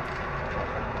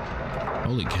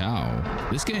 Holy cow.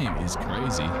 This game is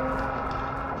crazy.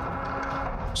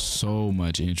 So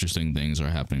much interesting things are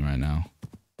happening right now.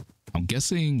 I'm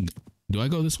guessing, do I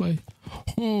go this way?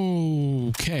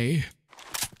 Okay.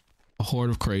 A horde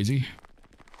of crazy.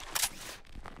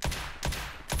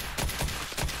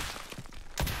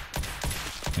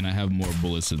 And I have more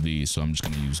bullets of these, so I'm just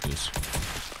gonna use this.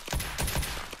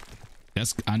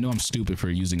 I know I'm stupid for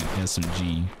using an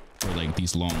SMG for like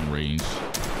these long range.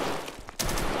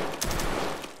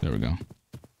 There we go.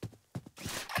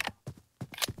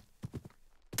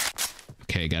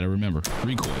 Okay, gotta remember,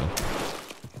 recoil.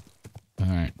 All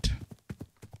right.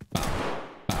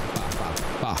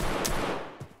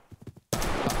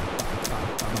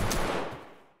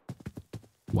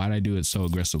 Why'd I do it so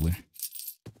aggressively?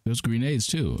 There's grenades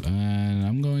too, and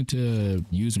I'm going to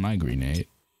use my grenade.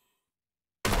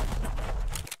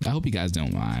 I hope you guys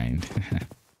don't mind.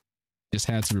 Just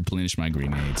had to replenish my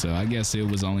grenade, so I guess it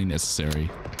was only necessary.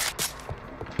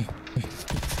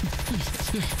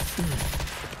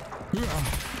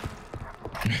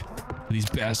 These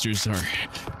bastards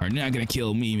are not gonna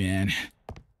kill me, man.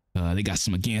 They got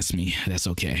some against me. That's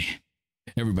okay.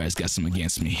 Everybody's got some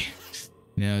against me.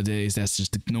 Nowadays, that's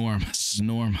just the norm. It's the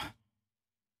norm.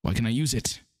 Why can't I use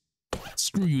it?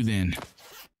 Screw you then.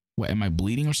 What, am I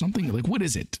bleeding or something? Like, what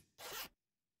is it?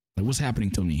 Like, what's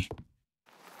happening to me?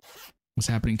 What's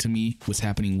happening to me? What's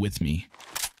happening with me?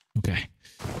 Okay.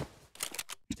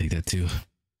 Take that too.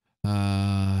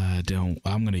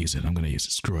 I'm gonna use it. I'm gonna use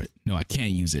it. Screw it. No, I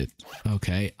can't use it.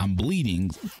 Okay. I'm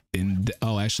bleeding.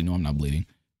 Oh, actually, no, I'm not bleeding.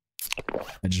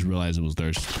 I just realized it was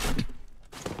thirst.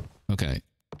 Okay.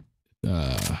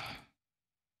 No.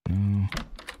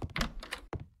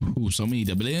 Ooh, so many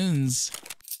double-ins.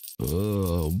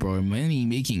 Oh, bro, money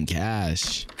making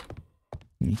cash.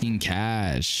 Making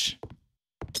cash.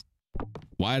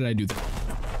 Why did I do that?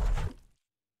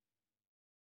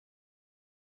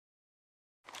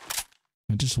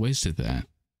 I just wasted that.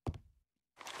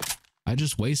 I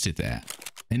just wasted that.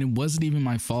 And it wasn't even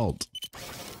my fault.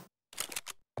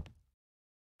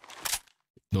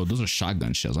 No, those are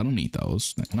shotgun shells. I don't need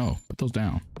those. No, put those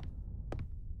down.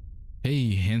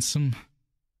 Hey, handsome.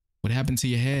 What happened to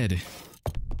your head?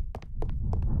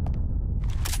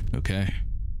 Okay.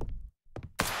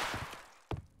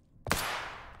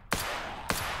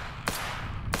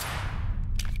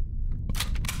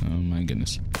 Oh my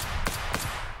goodness.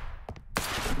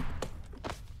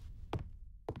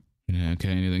 Okay,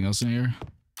 anything else in here?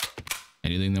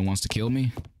 Anything that wants to kill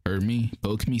me? Hurt me?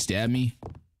 Poke me? Stab me?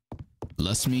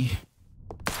 Lust me?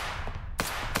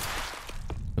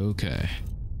 Okay.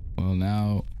 Well,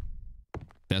 now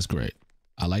that's great.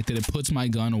 I like that it puts my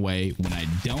gun away when I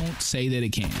don't say that it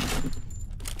can.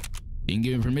 Didn't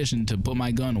give me permission to put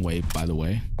my gun away, by the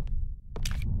way.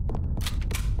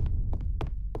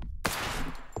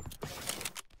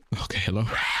 Okay, hello.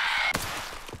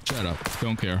 Shut up.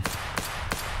 Don't care.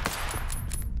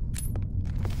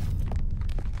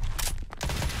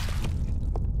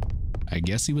 I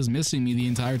guess he was missing me the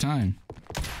entire time.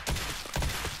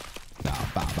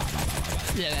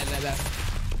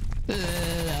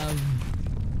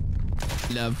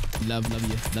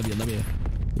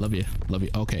 Love you.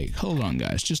 Okay, hold on,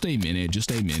 guys. Just a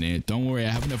minute. Don't worry, I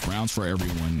have enough rounds for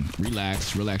everyone.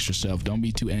 Relax yourself. Don't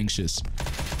be too anxious.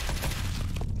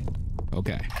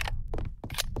 Okay.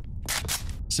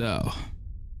 So,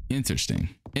 interesting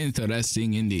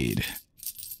indeed.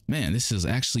 Man, this is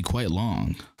actually quite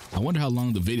long. I wonder how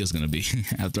long the video is gonna be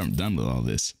after I'm done with all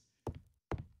this.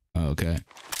 Okay.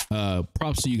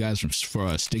 Props to you guys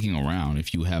for sticking around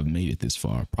if you have made it this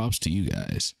far. Props to you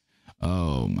guys.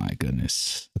 Oh my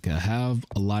goodness. Okay, I have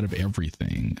a lot of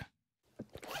everything.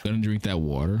 I'm gonna drink that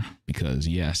water because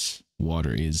yes,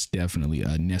 water is definitely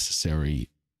a necessary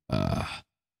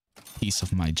piece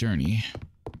of my journey.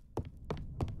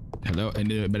 Hello,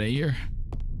 anybody here?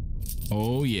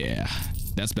 Oh yeah,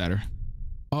 that's better.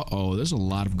 Uh-oh, there's a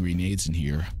lot of grenades in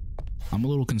here. I'm a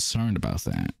little concerned about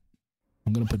that.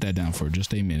 I'm gonna put that down for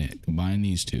just a minute. Combine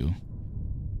these two.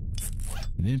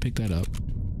 And then pick that up.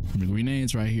 The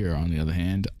grenades right here, on the other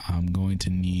hand, I'm going to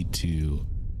need to...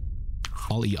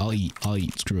 I'll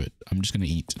eat. Screw it. I'm just gonna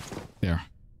eat. There.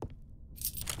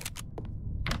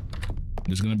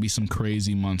 There's gonna be some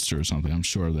crazy monster or something. I'm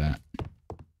sure of that.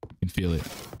 You can feel it.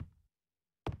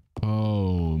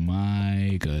 Oh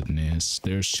my goodness.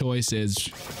 There's choices.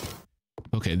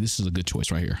 Okay, this is a good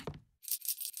choice right here.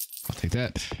 I'll take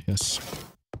that. Yes.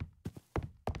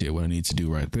 Did what I need to do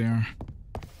right there.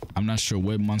 I'm not sure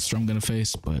what monster I'm gonna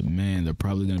face, but man, they're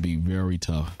probably gonna be very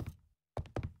tough.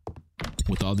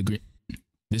 With all the green...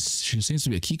 This seems to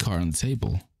be a key card on the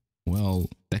table. Well,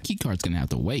 that key card's gonna have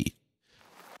to wait.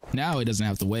 Now it doesn't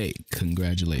have to wait.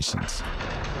 Congratulations.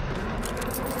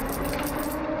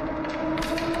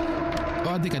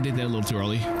 Oh, I think I did that a little too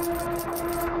early.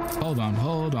 Hold on.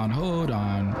 Hold on. Hold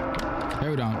on.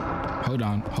 Hold on. Hold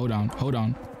on. Hold on. Hold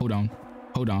on. Hold on.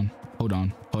 Hold on. Hold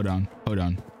on. Hold on. Hold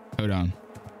on. Hold on.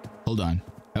 Hold on.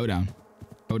 Hold on.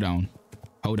 Hold on.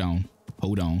 Hold on.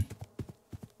 Hold on.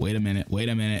 Wait a minute. Wait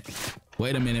a minute.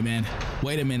 Wait a minute, man.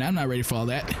 Wait a minute. I'm not ready for all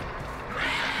that.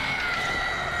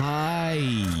 Hi,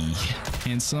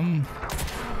 handsome.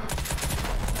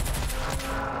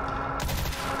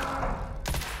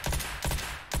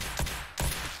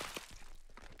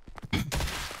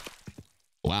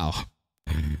 Wow.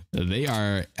 They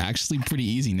are actually pretty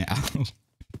easy now.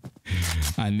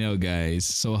 I know, guys.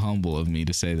 So humble of me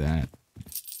to say that.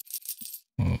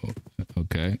 Oh,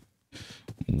 okay.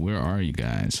 Where are you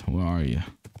guys? Where are you?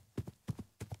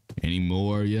 Any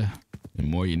more of you? Any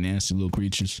more of you nasty little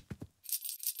creatures?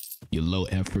 You low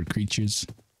effort creatures?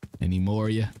 Any more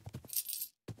of you?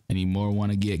 Any more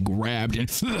want to get grabbed and...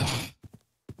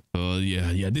 Oh,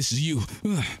 yeah, this is you.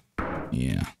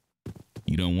 Yeah.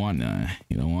 You don't want none.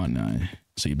 You don't want none.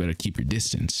 So you better keep your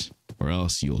distance or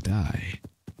else you'll die.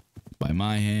 By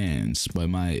my hands, by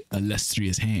my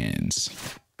illustrious hands.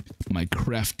 My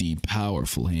crafty,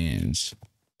 powerful hands.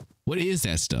 What is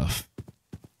that stuff?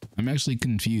 I'm actually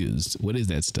confused. What is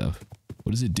that stuff?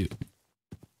 What does it do?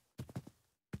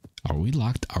 Are we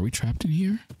locked? Are we trapped in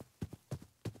here?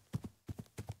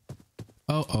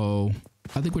 Uh-oh.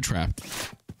 I think we're trapped.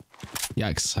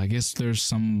 Yikes. I guess there's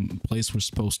some place we're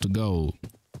supposed to go.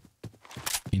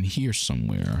 In here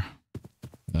somewhere.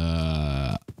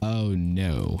 Oh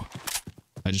no.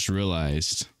 I just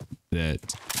realized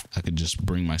that I could just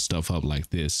bring my stuff up like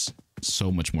this.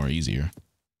 So much more easier.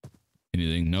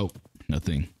 Anything? Nope.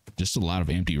 Nothing. Just a lot of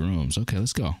empty rooms. Okay,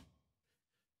 let's go.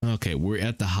 Okay, we're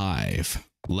at the hive.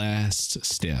 Last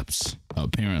steps.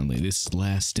 Apparently, this is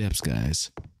last steps,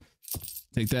 guys.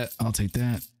 Take that. I'll take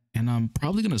that. And I'm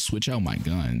probably going to switch out my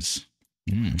guns.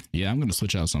 Yeah, I'm going to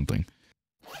switch out something.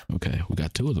 Okay, we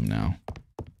got two of them now.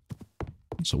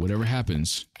 So whatever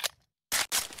happens,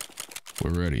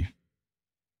 we're ready.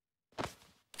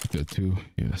 Got two.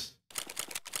 Yes.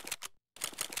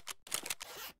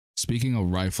 Speaking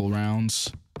of rifle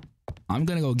rounds, I'm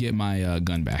going to go get my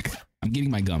gun back. I'm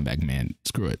getting my gun back, man.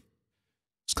 Screw it.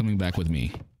 It's coming back with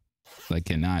me. I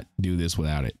cannot do this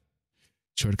without it.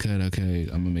 Shortcut. Okay,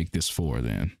 I'm gonna make this 4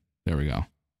 then. There we go.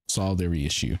 Solved every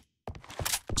issue.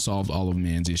 Solved all of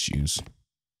man's issues.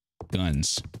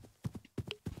 Guns.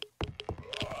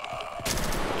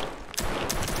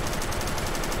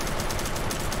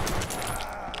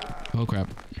 Oh crap.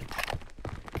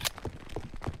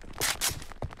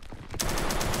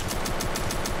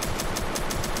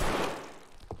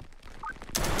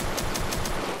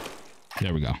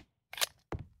 There we go.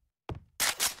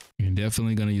 You're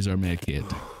definitely gonna use our med kit.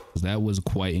 'cause that was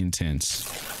quite intense.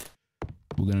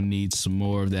 We're gonna need some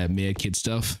more of that med kit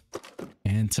stuff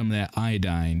and some of that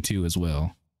iodine too as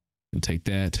well. We'll take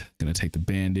that. Gonna take the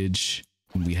bandage.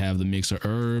 We have the mix of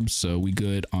herbs, so we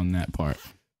good on that part.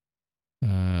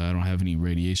 I don't have any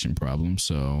radiation problems,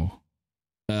 so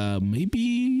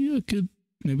maybe I could.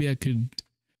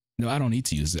 No, I don't need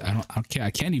to use it.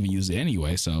 I can't even use it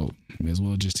anyway, so may as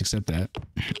well just accept that.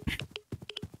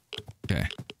 Okay,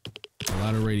 a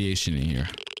lot of radiation in here.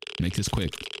 Make this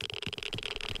quick.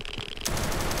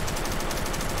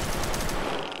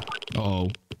 Uh-oh,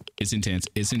 it's intense.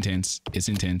 It's intense. It's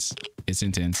intense. It's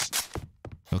intense.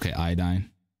 Okay, iodine.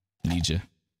 Need ya.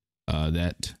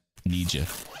 That need ya.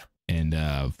 And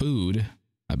food,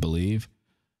 I believe.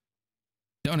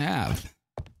 Don't have.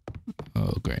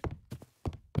 Oh, great.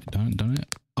 Wait, don't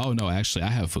it? Oh no, actually I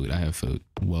have food. I have food.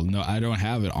 Well, no, I don't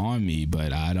have it on me,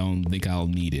 but I don't think I'll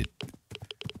need it.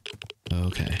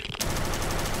 Okay.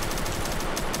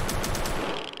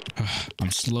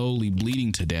 I'm slowly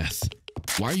bleeding to death.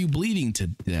 Why are you bleeding to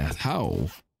death? How?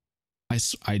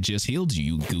 I just healed you,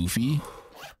 you goofy.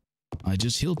 I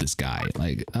just healed this guy.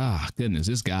 Like, goodness,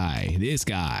 this guy.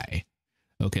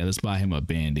 Okay, let's buy him a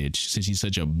bandage since he's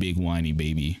such a big whiny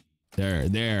baby.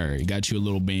 There, you got you a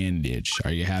little bandage.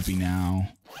 Are you happy now?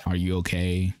 Are you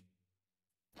okay?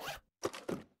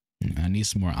 I need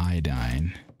some more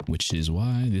iodine, which is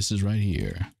why this is right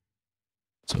here.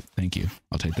 So thank you.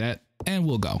 I'll take that and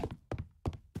we'll go.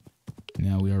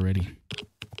 Now we are ready.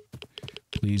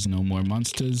 Please, no more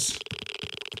monsters.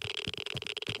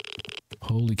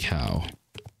 Holy cow.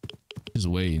 This is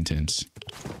way intense.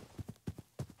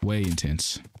 Way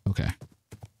intense. Okay.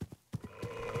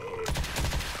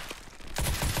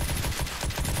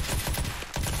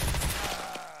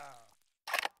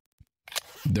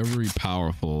 They're very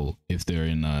powerful if they're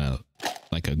in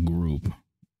like a group.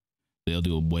 They'll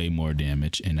do way more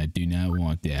damage, and I do not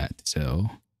want that. So,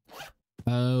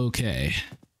 okay.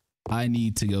 I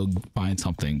need to go find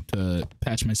something to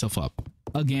patch myself up.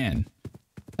 Again,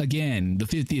 the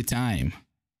 50th time.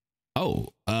 Oh,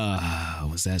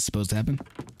 was that supposed to happen?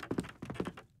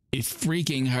 It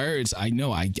freaking hurts. I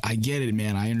know. I get it,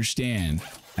 man. I understand.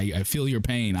 I feel your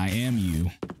pain. I am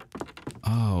you.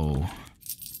 Oh,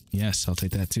 yes. I'll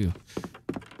take that too.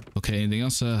 Okay. Anything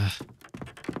else?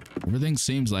 Everything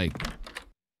seems like.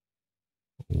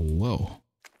 Whoa.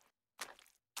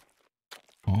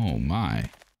 Oh my.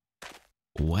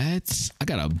 What? I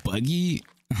got a buggy?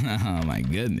 Oh my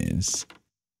goodness.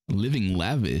 Living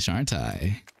lavish, aren't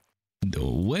I?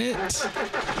 What?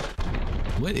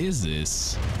 What is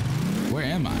this? Where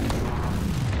am I?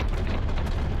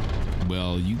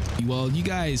 Well, you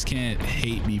guys can't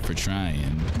hate me for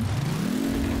trying.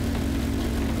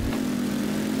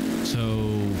 So,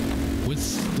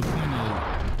 what's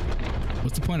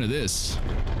the point of this?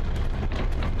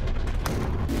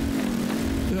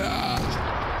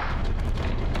 Ah.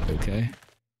 Okay.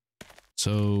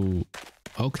 So,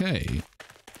 okay.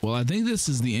 Well, I think this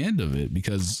is the end of it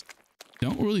because I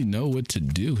don't really know what to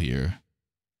do here.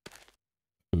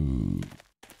 Ooh.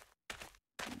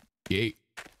 Yay.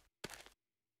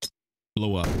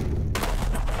 Blow up.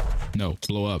 No,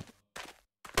 blow up.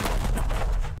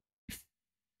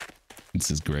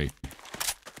 This is great.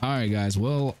 All right, guys.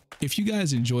 Well, if you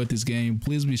guys enjoyed this game,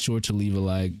 please be sure to leave a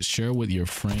like, share with your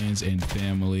friends and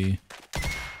family.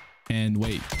 And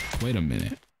wait a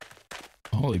minute.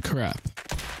 Holy crap.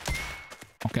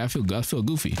 Okay, I feel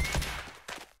goofy.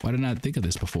 Why didn't I think of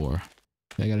this before?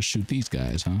 I gotta shoot these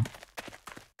guys, huh?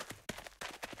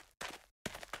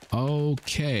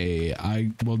 Okay,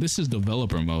 well, this is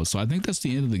developer mode, so I think that's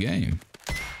the end of the game.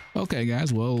 Okay,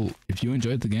 guys, well, if you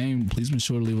enjoyed the game, please be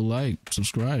sure to leave a like,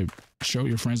 subscribe, share with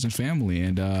your friends and family,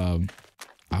 and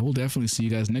I will definitely see you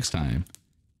guys next time.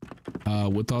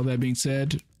 With all that being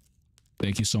said,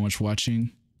 thank you so much for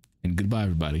watching, and goodbye,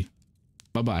 everybody.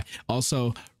 Bye-bye.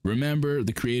 Also, remember,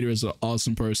 the creator is an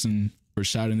awesome person for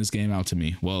shouting this game out to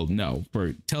me. Well, no,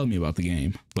 for telling me about the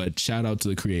game, but shout out to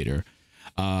the creator.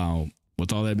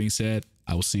 With all that being said,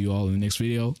 I will see you all in the next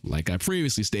video. Like I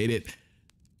previously stated,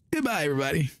 goodbye,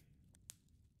 everybody.